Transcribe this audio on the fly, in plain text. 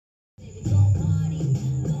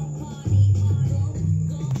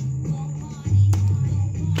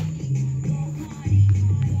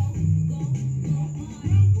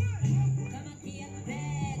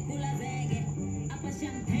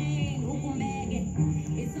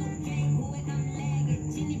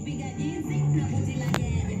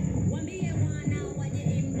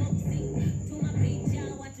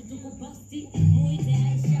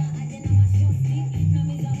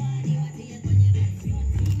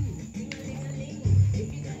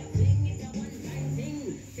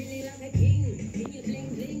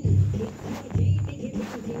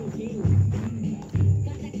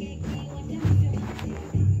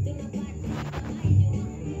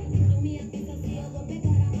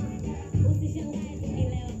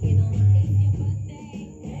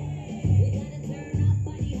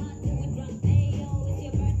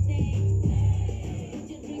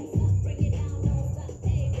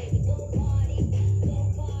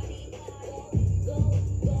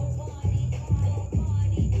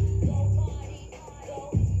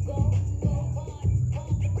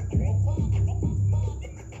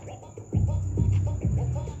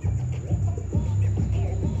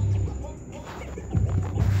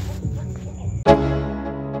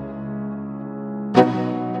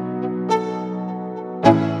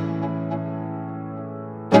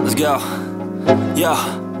Yo, yo,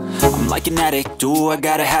 I'm like an addict, do I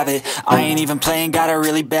gotta have it. I ain't even playing, got a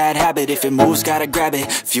really bad habit. If it moves, gotta grab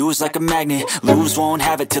it, fuse like a magnet. Lose, won't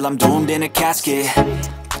have it till I'm doomed in a casket.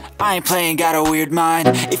 I ain't playing, got a weird mind.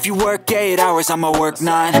 If you work 8 hours, I'ma work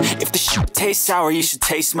 9. If the shit tastes sour, you should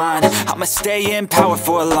taste mine. I'ma stay in power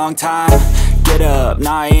for a long time. Get up,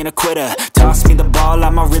 nah, I ain't a quitter. Toss me the ball,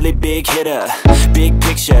 I'm a really big hitter. Big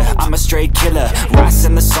picture, I'm a straight killer.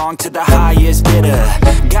 Rising the song to the highest bidder.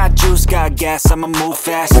 Got juice, got gas, I'ma move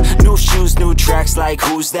fast. New shoes, new tracks, like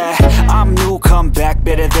who's that? I'm new, come back,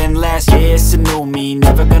 better than last. Yeah, it's a new me,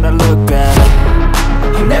 never gonna look